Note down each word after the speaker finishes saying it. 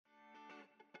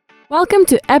Welcome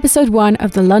to episode 1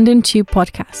 of the London Tube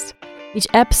podcast. Each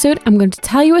episode, I'm going to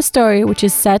tell you a story which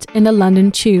is set in the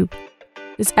London Tube.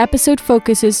 This episode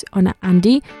focuses on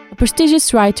Andy, a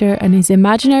prestigious writer, and his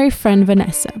imaginary friend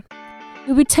Vanessa.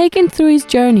 You'll be taken through his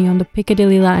journey on the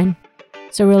Piccadilly line.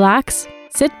 So relax,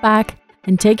 sit back,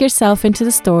 and take yourself into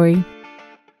the story.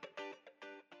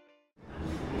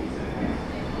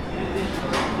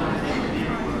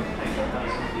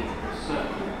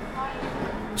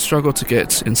 Struggled to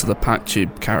get into the packed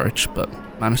tube carriage, but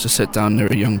managed to sit down near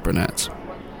a young brunette.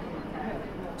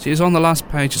 She is on the last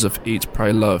pages of Eat,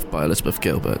 Pray, Love by Elizabeth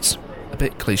Gilbert. A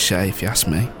bit cliché if you ask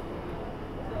me.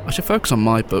 I should focus on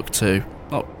my book too,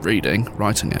 not reading,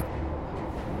 writing it.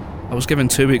 I was given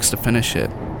 2 weeks to finish it.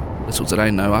 Little did I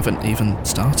know I haven't even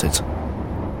started.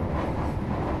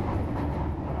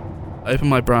 I opened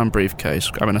my brown briefcase,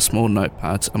 grabbing a small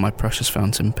notepad and my precious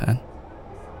fountain pen.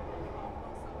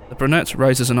 The brunette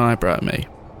raises an eyebrow at me,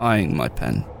 eyeing my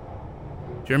pen.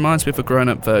 She reminds me of a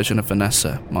grown-up version of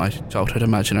Vanessa, my childhood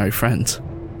imaginary friend.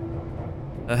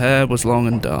 Her hair was long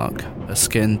and dark, her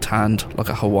skin tanned like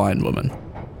a Hawaiian woman.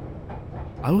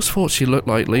 I always thought she looked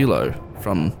like Lilo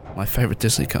from my favourite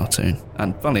Disney cartoon,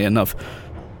 and funnily enough,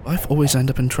 both always end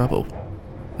up in trouble.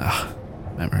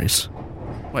 Memories.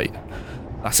 Wait,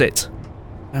 that's it.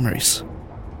 Memories.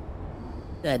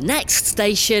 The next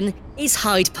station is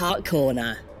Hyde Park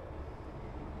Corner.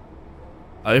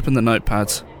 I opened the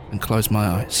notepad and closed my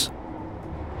eyes.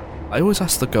 I always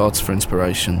ask the gods for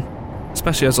inspiration,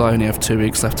 especially as I only have 2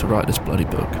 weeks left to write this bloody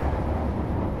book.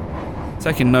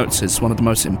 Taking notes is one of the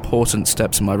most important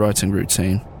steps in my writing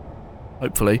routine.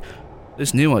 Hopefully,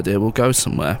 this new idea will go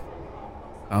somewhere.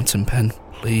 Fountain pen,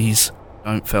 please,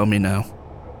 don't fail me now.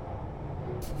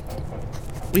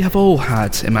 We have all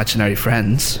had imaginary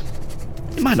friends.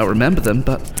 You might not remember them,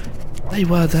 but they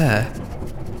were there.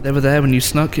 They were there when you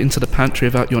snuck into the pantry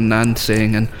without your nan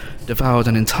seeing and devoured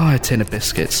an entire tin of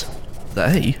biscuits.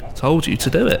 They told you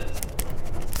to do it.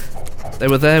 They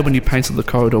were there when you painted the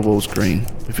corridor walls green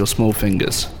with your small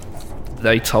fingers.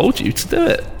 They told you to do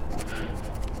it.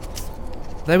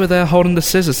 They were there holding the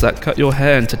scissors that cut your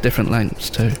hair into different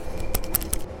lengths too.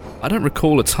 I don't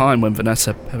recall a time when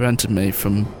Vanessa prevented me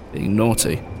from being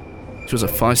naughty. She was a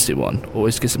feisty one,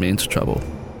 always getting me into trouble.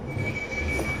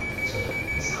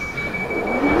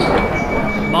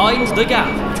 Mind the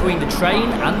gap between the train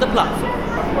and the platform.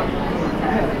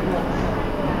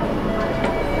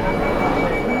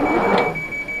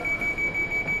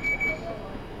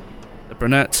 The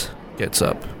brunette gets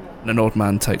up, and an old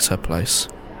man takes her place.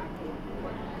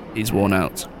 He's worn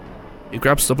out. He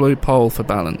grabs the blue pole for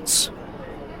balance.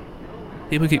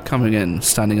 People keep coming in,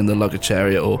 standing in the luggage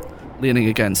area or leaning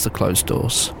against the closed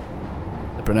doors.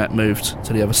 The brunette moved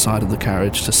to the other side of the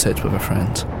carriage to sit with a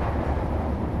friend.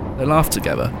 They laugh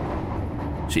together.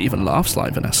 She even laughs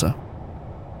like Vanessa.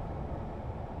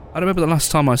 I remember the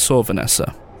last time I saw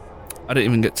Vanessa. I didn't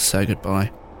even get to say goodbye.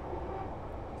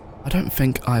 I don't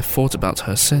think I've thought about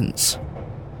her since.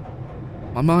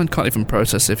 My mind can't even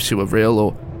process if she were real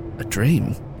or a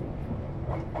dream.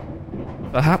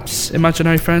 Perhaps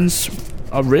imaginary friends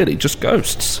are really just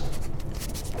ghosts.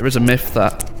 There is a myth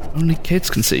that only kids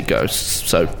can see ghosts,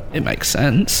 so it makes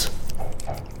sense.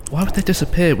 Why would they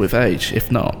disappear with age,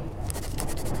 if not?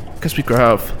 Because we grow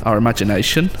out of our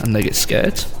imagination and they get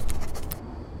scared?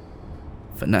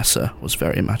 Vanessa was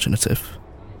very imaginative.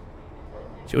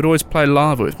 She would always play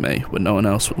lava with me when no one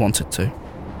else wanted to.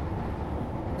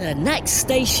 The next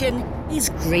station is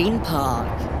Green Park.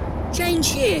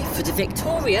 Change here for the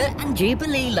Victoria and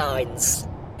Jubilee lines.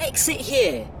 Exit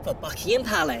here for Buckingham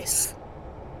Palace.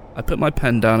 I put my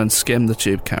pen down and skim the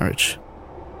tube carriage.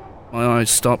 My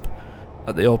eyes stop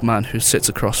at the old man who sits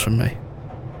across from me.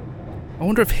 I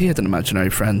wonder if he had an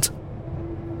imaginary friend.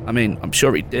 I mean, I'm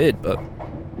sure he did, but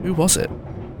who was it?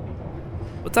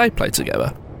 Would they play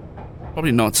together?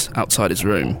 Probably not outside his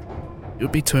room. He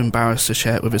would be too embarrassed to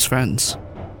share it with his friends.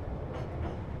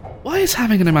 Why is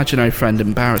having an imaginary friend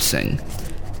embarrassing?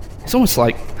 It's almost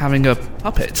like having a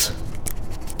puppet.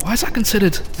 Why is that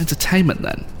considered entertainment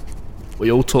then?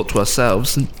 We all talk to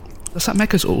ourselves, and does that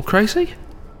make us all crazy?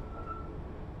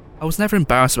 I was never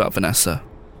embarrassed about Vanessa.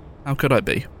 How could I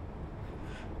be?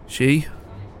 She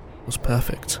was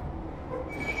perfect.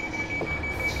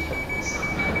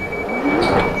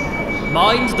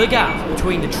 Mind the gap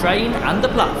between the train and the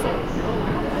platform.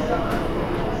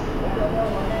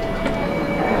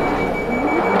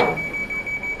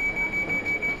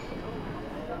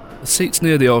 The seats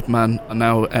near the old man are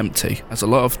now empty as a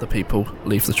lot of the people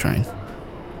leave the train.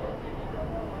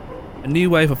 A new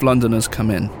wave of Londoners come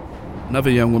in.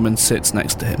 Another young woman sits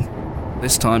next to him.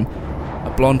 This time, a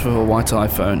blonde with a white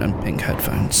iPhone and pink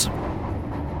headphones.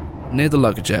 Near the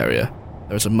luggage area,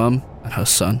 there is a mum and her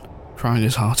son, crying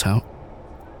his heart out.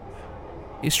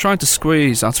 He's trying to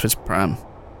squeeze out of his pram.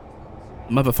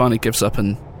 The mother finally gives up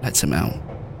and lets him out.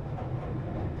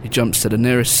 He jumps to the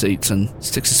nearest seat and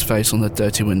sticks his face on the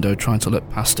dirty window, trying to look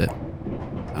past it.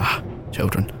 Ah,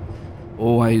 children.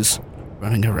 Always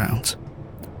running around.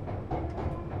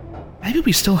 Maybe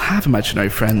we still have imaginary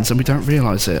friends and we don't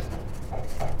realise it.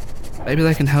 Maybe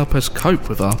they can help us cope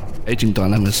with our aging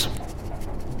dilemmas.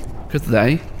 Could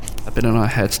they have been in our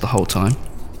heads the whole time?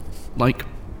 Like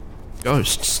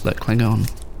ghosts that cling on.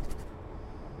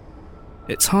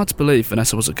 It's hard to believe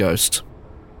Vanessa was a ghost.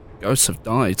 Ghosts have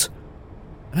died.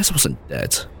 Vanessa wasn't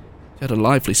dead. She had a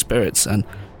lively spirit, and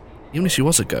even if she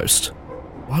was a ghost,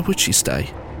 why would she stay?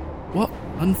 What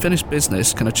unfinished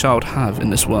business can a child have in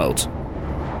this world?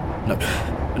 No,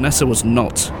 Vanessa was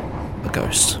not a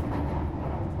ghost.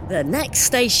 The next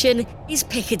station is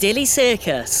Piccadilly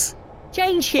Circus.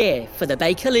 Change here for the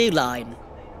Bakerloo line.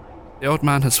 The old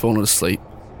man has fallen asleep.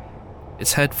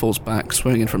 His head falls back,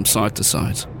 swinging from side to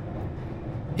side.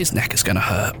 His neck is going to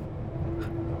hurt.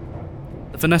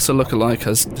 The Vanessa lookalike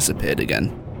has disappeared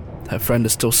again. Her friend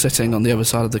is still sitting on the other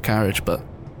side of the carriage, but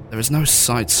there is no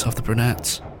sight of the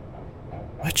brunette.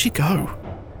 Where'd she go?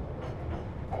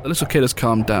 The little kid has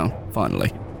calmed down,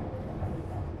 finally.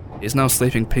 He is now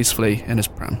sleeping peacefully in his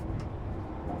pram.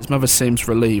 His mother seems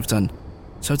relieved, and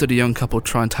so did a young couple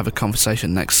trying to have a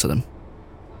conversation next to them.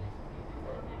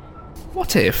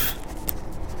 What if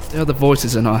they are the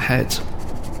voices in our head?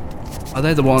 Are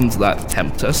they the ones that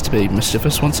tempt us to be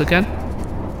mischievous once again?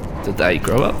 Did they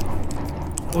grow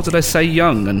up? Or did they stay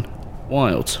young and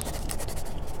wild?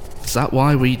 Is that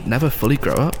why we never fully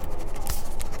grow up?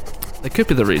 They could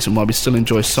be the reason why we still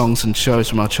enjoy songs and shows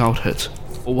from our childhood,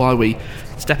 or why we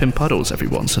step in puddles every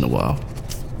once in a while.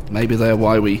 Maybe they are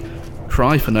why we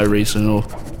cry for no reason, or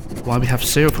why we have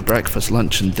cereal for breakfast,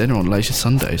 lunch and dinner on lazy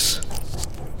Sundays.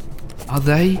 Are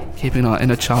they keeping our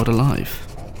inner child alive?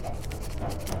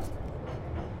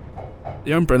 The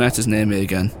young brunette is near me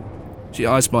again. She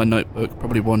eyes my notebook,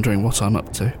 probably wondering what I'm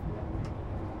up to.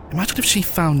 Imagine if she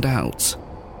found out.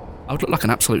 I would look like an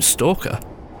absolute stalker.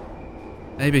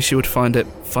 Maybe she would find it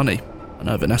funny. I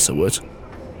know Vanessa would.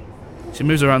 She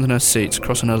moves around in her seat,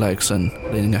 crossing her legs and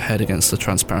leaning her head against the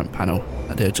transparent panel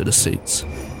at the edge of the seats.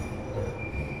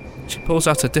 She pulls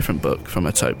out a different book from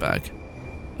her tote bag.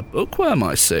 A bookworm,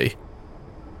 I see.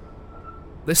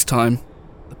 This time,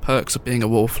 The Perks of Being a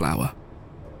Wallflower.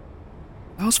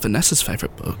 That was Vanessa's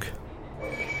favourite book.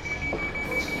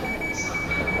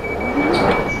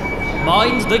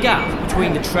 Mind the gap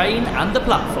between the train and the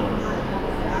platform.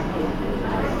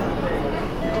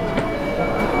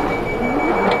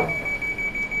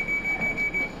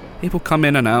 People come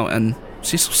in and out, and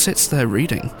she still sits there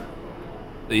reading.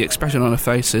 The expression on her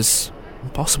face is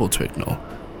impossible to ignore.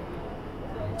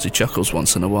 She chuckles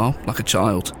once in a while, like a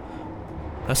child.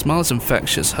 Her smile is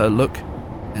infectious, her look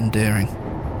endearing.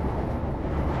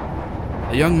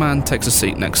 A young man takes a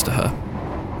seat next to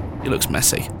her. He looks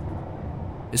messy.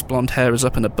 His blonde hair is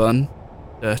up in a bun,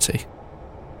 dirty.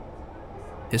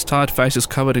 His tired face is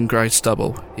covered in grey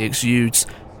stubble. He exudes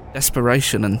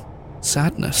desperation and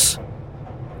sadness.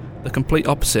 The complete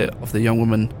opposite of the young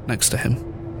woman next to him.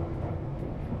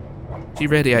 She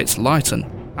radiates light and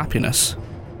happiness.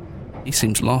 He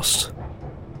seems lost.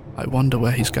 I wonder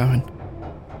where he's going.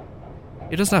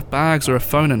 He doesn't have bags or a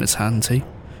phone in his hand. He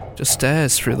just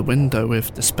stares through the window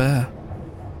with despair.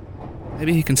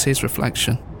 Maybe he can see his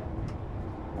reflection.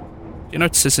 She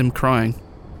notices him crying.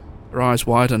 Her eyes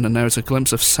widen and there is a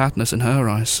glimpse of sadness in her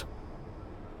eyes.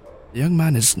 The young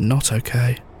man is not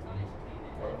okay.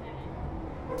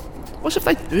 What if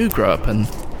they do grow up and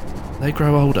they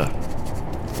grow older?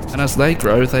 And as they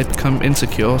grow, they become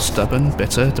insecure, stubborn,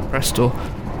 bitter, depressed, or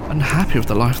unhappy with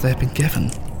the life they have been given?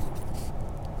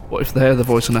 What if they're the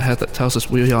voice in our head that tells us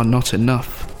we are not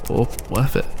enough or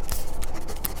worth it?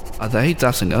 Are they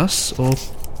doubting us or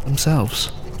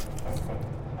themselves?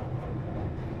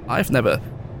 I've never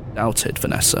doubted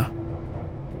Vanessa.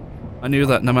 I knew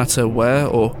that no matter where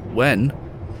or when,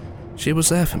 she was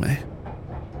there for me.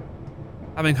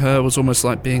 Having her was almost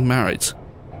like being married.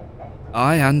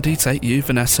 I, Andy, take you,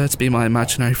 Vanessa, to be my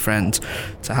imaginary friend,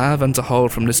 to have and to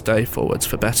hold from this day forwards,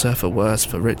 for better, for worse,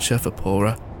 for richer, for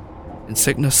poorer, in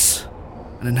sickness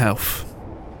and in health,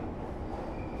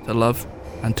 to love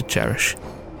and to cherish,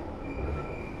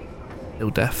 till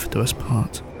death do us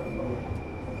part.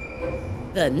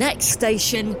 The next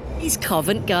station is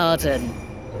Covent Garden.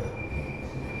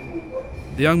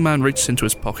 The young man reaches into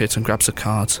his pocket and grabs a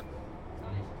card.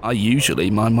 I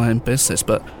usually mind my own business,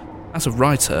 but as a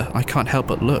writer, I can't help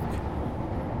but look.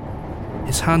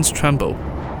 His hands tremble.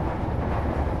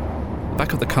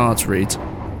 back of the cards reads,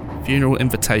 "Funeral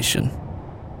Invitation."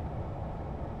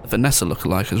 The Vanessa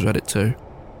lookalike has read it too.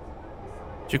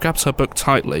 She grabs her book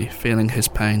tightly, feeling his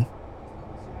pain.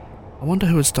 I wonder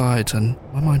who has died, and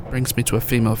my mind brings me to a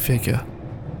female figure.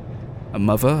 A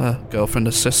mother, a girlfriend,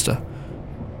 a sister.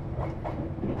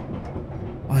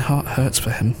 My heart hurts for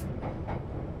him.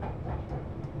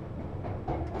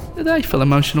 Do they feel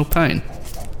emotional pain?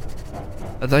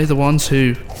 Are they the ones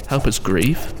who help us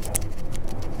grieve?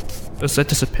 Does their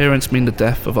disappearance mean the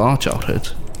death of our childhood?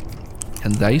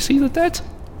 Can they see the dead?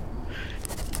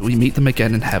 Do we meet them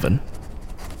again in heaven?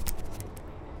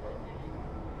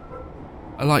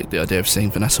 I like the idea of seeing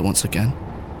Vanessa once again,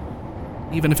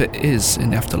 even if it is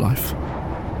in the afterlife.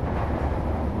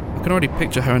 I can already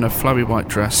picture her in a flowy white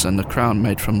dress and a crown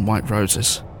made from white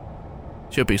roses.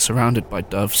 She'll be surrounded by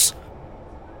doves.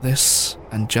 This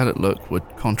angelic look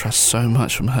would contrast so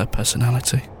much from her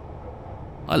personality.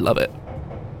 I love it.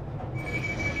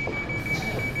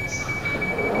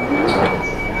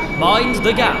 Mind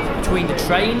the gap between the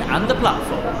train and the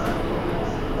platform.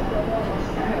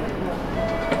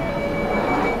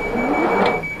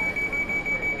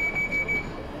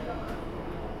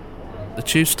 The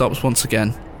tube stops once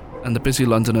again, and the busy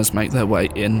Londoners make their way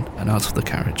in and out of the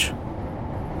carriage.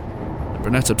 The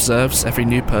brunette observes every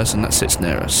new person that sits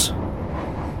near us.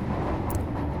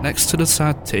 Next to the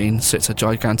sad teen sits a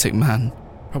gigantic man,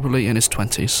 probably in his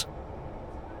 20s.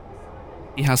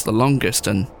 He has the longest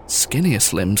and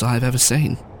skinniest limbs I have ever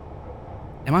seen.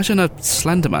 Imagine a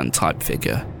Slenderman type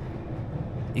figure.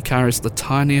 He carries the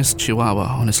tiniest chihuahua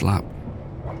on his lap.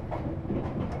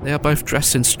 They are both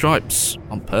dressed in stripes,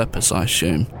 on purpose I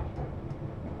assume.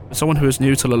 For someone who is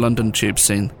new to the London tube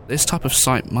scene, this type of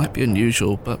sight might be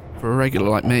unusual, but for a regular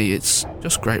like me, it's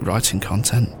just great writing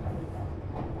content.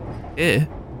 Here,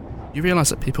 you realise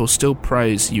that people still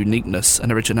praise uniqueness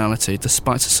and originality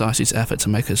despite society's effort to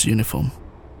make us uniform.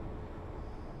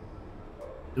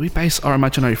 Do we base our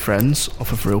imaginary friends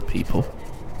off of real people?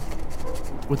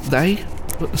 Would they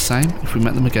look the same if we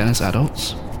met them again as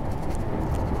adults?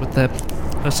 Would their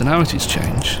personalities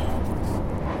change?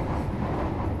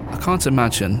 I can't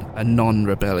imagine a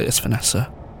non-rebellious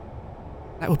Vanessa.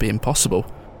 That would be impossible.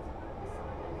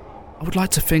 I would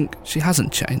like to think she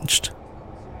hasn't changed.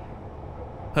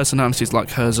 Personalities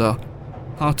like hers are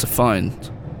hard to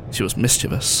find. She was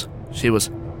mischievous. She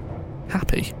was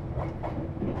happy.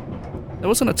 There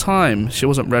wasn't a time she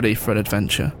wasn't ready for an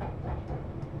adventure.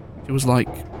 She was like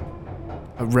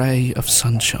a ray of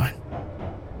sunshine.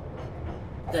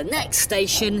 The next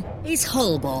station is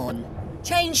Holborn.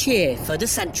 Change here for the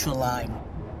Central Line.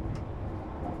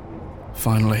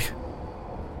 Finally.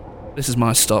 This is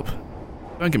my stop.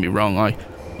 Don't get me wrong, I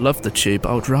love the tube, but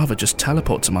I would rather just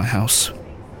teleport to my house.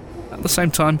 At the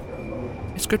same time,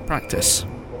 it's good practice.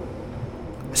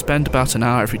 I spend about an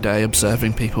hour every day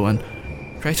observing people and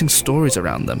creating stories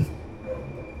around them.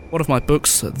 One of my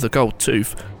books, The Gold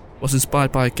Tooth, was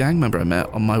inspired by a gang member I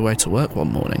met on my way to work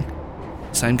one morning.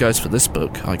 Same goes for this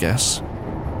book, I guess.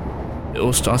 It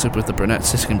all started with the brunette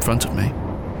sitting in front of me.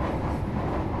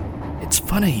 It's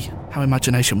funny how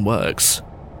imagination works.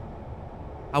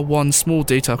 How one small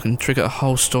detail can trigger a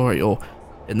whole story, or,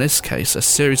 in this case, a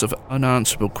series of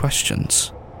unanswerable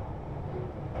questions.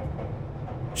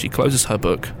 She closes her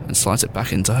book and slides it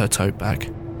back into her tote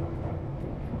bag.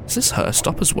 Is this her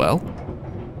stop as well?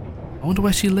 I wonder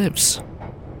where she lives.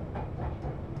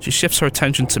 She shifts her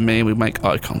attention to me and we make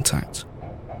eye contact.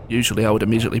 Usually I would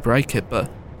immediately break it, but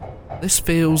this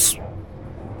feels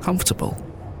comfortable.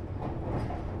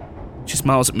 She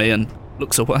smiles at me and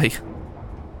looks away.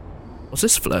 Was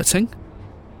this flirting?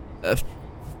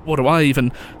 What do I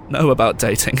even know about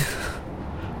dating?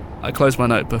 I close my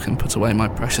notebook and put away my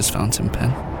precious fountain pen.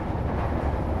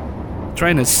 The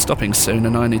train is stopping soon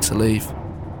and I need to leave.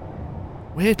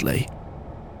 Weirdly,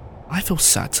 I feel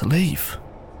sad to leave.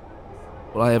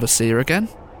 Will I ever see her again?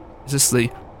 Is this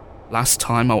the last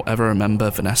time I'll ever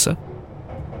remember Vanessa?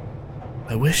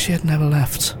 I wish she had never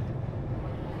left.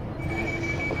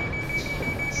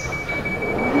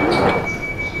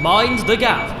 Mind the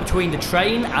gap between the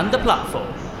train and the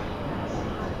platform.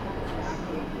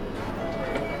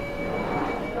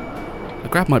 I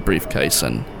grab my briefcase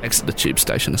and exit the tube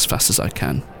station as fast as I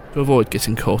can to avoid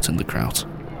getting caught in the crowd.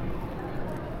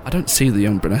 I don't see the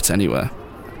young brunette anywhere.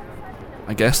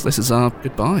 I guess this is our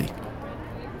goodbye.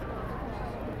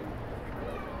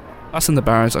 Passing the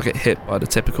barriers, I get hit by the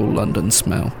typical London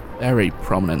smell, very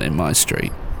prominent in my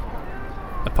street.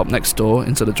 I pop next door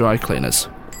into the dry cleaners.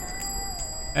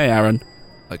 Hey Aaron,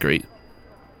 I greet.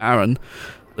 Aaron,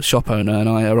 the shop owner, and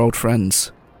I are old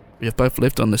friends. We have both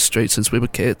lived on this street since we were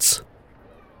kids.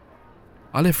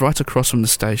 I live right across from the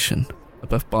station,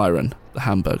 above Byron, the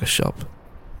hamburger shop.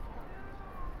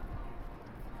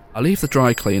 I leave the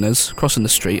dry cleaners, crossing the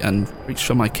street, and reach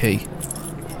for my key.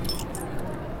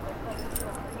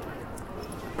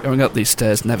 Going up these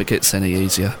stairs never gets any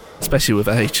easier, especially with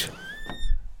age.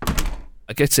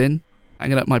 I get in,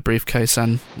 hanging up my briefcase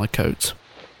and my coat.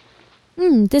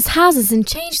 This house hasn't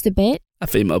changed a bit. A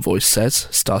female voice says,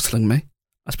 startling me.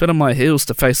 I spin on my heels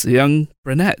to face the young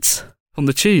brunette on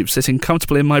the tube, sitting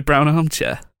comfortably in my brown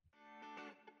armchair.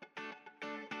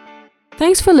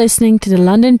 Thanks for listening to the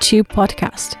London Tube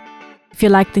podcast. If you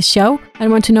like this show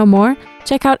and want to know more,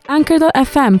 check out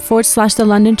anchor.fm/the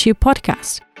London Tube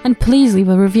podcast and please leave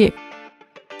a review.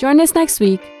 Join us next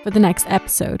week for the next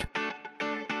episode.